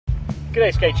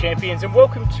G'day skate champions and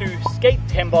welcome to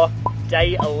Skatember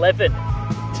day 11.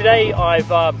 Today I've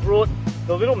brought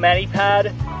the little mani pad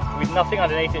with nothing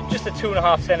underneath it, just a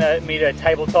 2.5 centimeter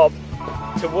tabletop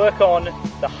to work on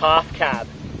the half cab.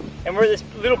 And we're at this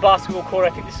little basketball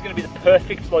court. I think this is going to be the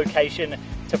perfect location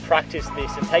to practice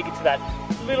this and take it to that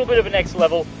little bit of a next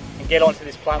level and get onto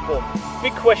this platform.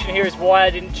 Big question here is why I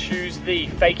didn't choose the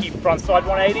Fakie frontside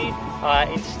 180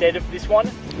 instead of this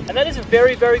one. And that is a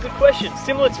very, very good question.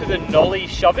 Similar to the Nollie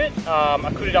shove it,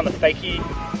 I could have done the Fakie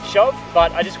shove,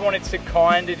 but I just wanted to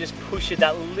kind of just push it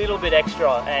that little bit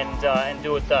extra and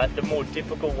do it the more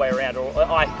difficult way around, or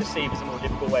I perceive as the more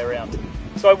difficult way around.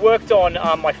 So I worked on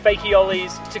my Fakie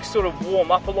Ollies to sort of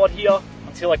warm up a lot here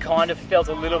until I kind of felt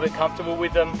a little bit comfortable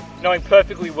with them, knowing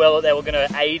perfectly well that they were going to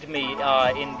aid me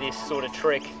in this sort of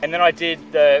trick. And then I did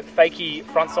the Fakie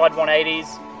frontside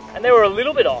 180s, and they were a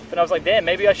little bit off, and I was like, damn,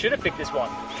 maybe I should have picked this one.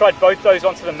 Tried both those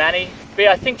onto the mani, but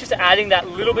yeah, I think just adding that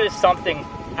little bit of something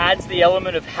adds the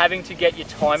element of having to get your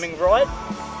timing right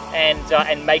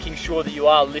and making sure that you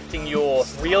are lifting your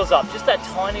wheels up just that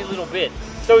tiny little bit.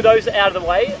 So with those out of the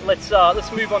way, let's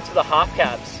move on to the half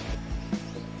cabs.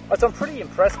 So I'm pretty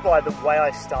impressed by the way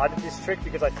I started this trick,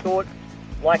 because I thought,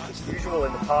 like usual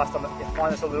in the past, I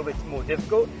find this a little bit more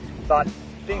difficult, but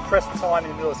being pressed for time in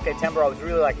the middle of Skatember, I was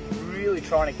really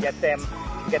trying to get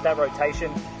that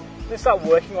rotation. I'm gonna start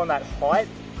working on that height.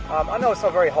 I know it's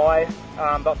not very high,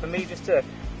 but for me, just to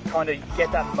kind of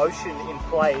get that motion in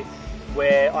play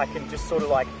where I can just sort of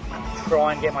like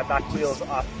try and get my back wheels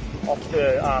up off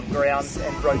the ground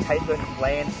and rotate them and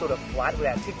land sort of flat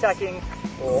without tic-tacking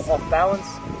or off balance.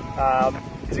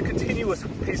 It's a continuous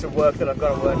piece of work that I've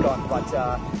got to work on, but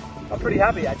I'm pretty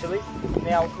happy actually.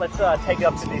 Now let's take it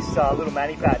up to this little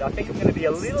mani pad. I think I'm going to be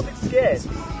a little bit scared.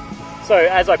 So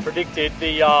as I predicted,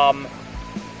 the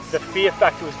fear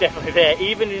factor was definitely there,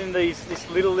 even in this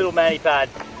little mani pad.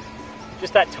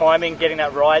 Just that timing, getting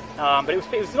that right. But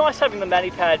it was nice having the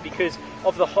mani pad because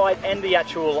of the height and the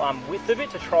actual width of it,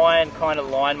 to try and kind of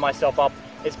line myself up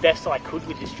as best I could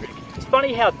with this trick. It's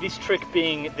funny how this trick,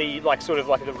 being the sort of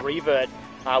like the revert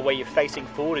where you're facing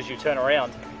forward as you turn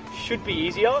around, should be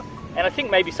easier. And I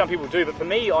think maybe some people do, but for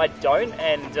me, I don't.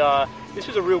 And this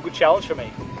was a real good challenge for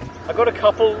me. I got a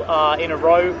couple in a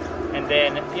row, and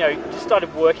then just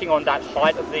started working on that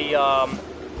height of the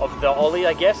Ollie,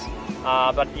 I guess.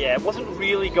 But yeah, it wasn't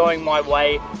really going my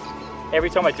way. Every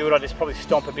time I do it, I just probably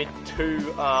stomp a bit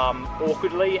too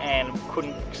awkwardly and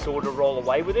couldn't sort of roll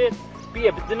away with it. But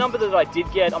yeah, but the number that I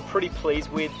did get, I'm pretty pleased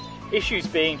with. Issues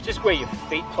being just where your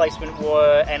feet placement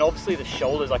were, and obviously the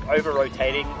shoulders, like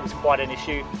over-rotating was quite an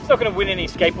issue. It's not going to win any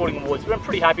skateboarding awards, but I'm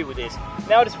pretty happy with this.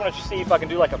 Now I just want to see if I can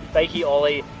do like a Fakie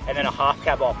Ollie and then a half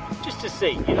cab off, just to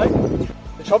see,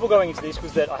 The trouble going into this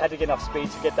was that I had to get enough speed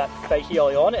to get that Fakie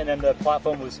Ollie on, and then the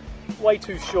platform was way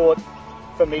too short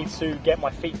for me to get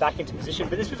my feet back into position.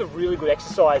 But this was a really good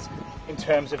exercise in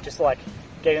terms of just like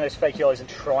getting those Fakie Ollies and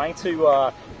trying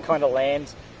to kind of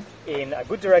land in a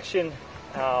good direction,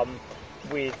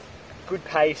 with good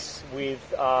pace, with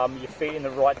your feet in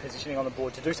the right positioning on the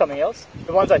board to do something else.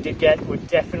 The ones I did get were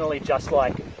definitely just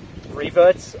like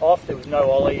reverts off. There was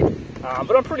no Ollie,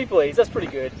 but I'm pretty pleased. That's pretty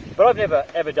good. But I've never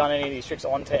ever done any of these tricks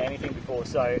onto anything before,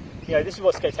 so this is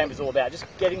what Skatember is all about. Just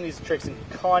getting these tricks and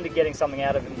kind of getting something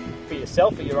out of them for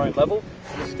yourself at your own level.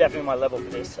 And this is definitely my level for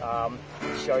this.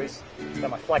 It shows that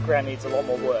my flat ground needs a lot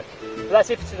more work. But that's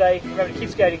it for today. Remember to keep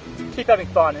skating, keep having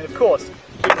fun, and of course,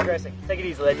 keep progressing. Take it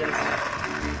easy, legends.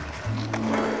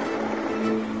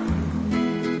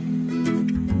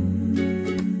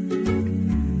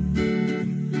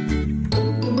 Oh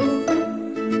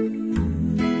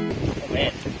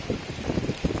man,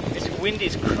 this wind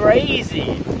is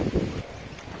crazy.